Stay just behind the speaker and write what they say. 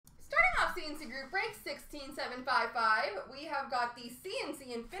CNC Group Break 16755. We have got the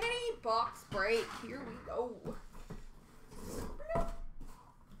CNC Infinity Box Break. Here we go.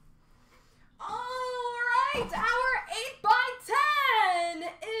 Alright, our 8x10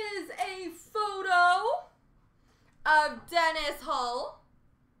 is a photo of Dennis Hull.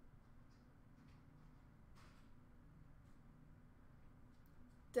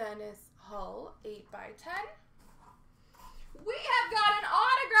 Dennis Hull, 8x10. We have got an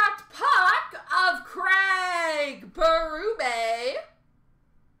autographed puck of Craig Berube.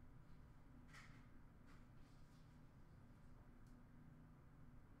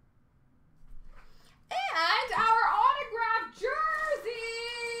 And our autographed jersey,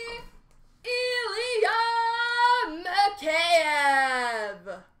 Ilya Mikheyev.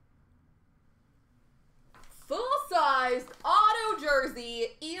 Full-sized auto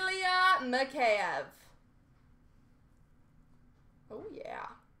jersey, Ilya Mikheyev. Oh, yeah.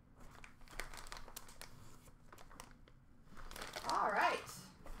 All right.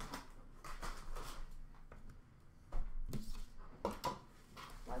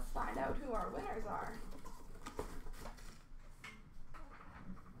 Let's find out who our winners are.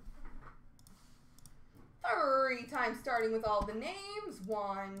 Three times starting with all the names.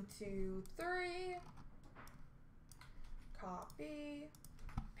 1, 2, 3. Copy.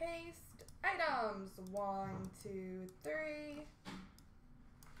 Paste. Items. 1, 2, 3.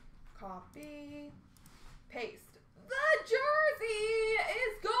 Copy. Paste. The jersey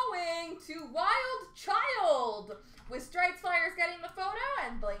is going to Wild Child, with Stripes Flyers getting the photo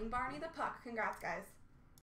and Blaine Barney the puck. Congrats, guys.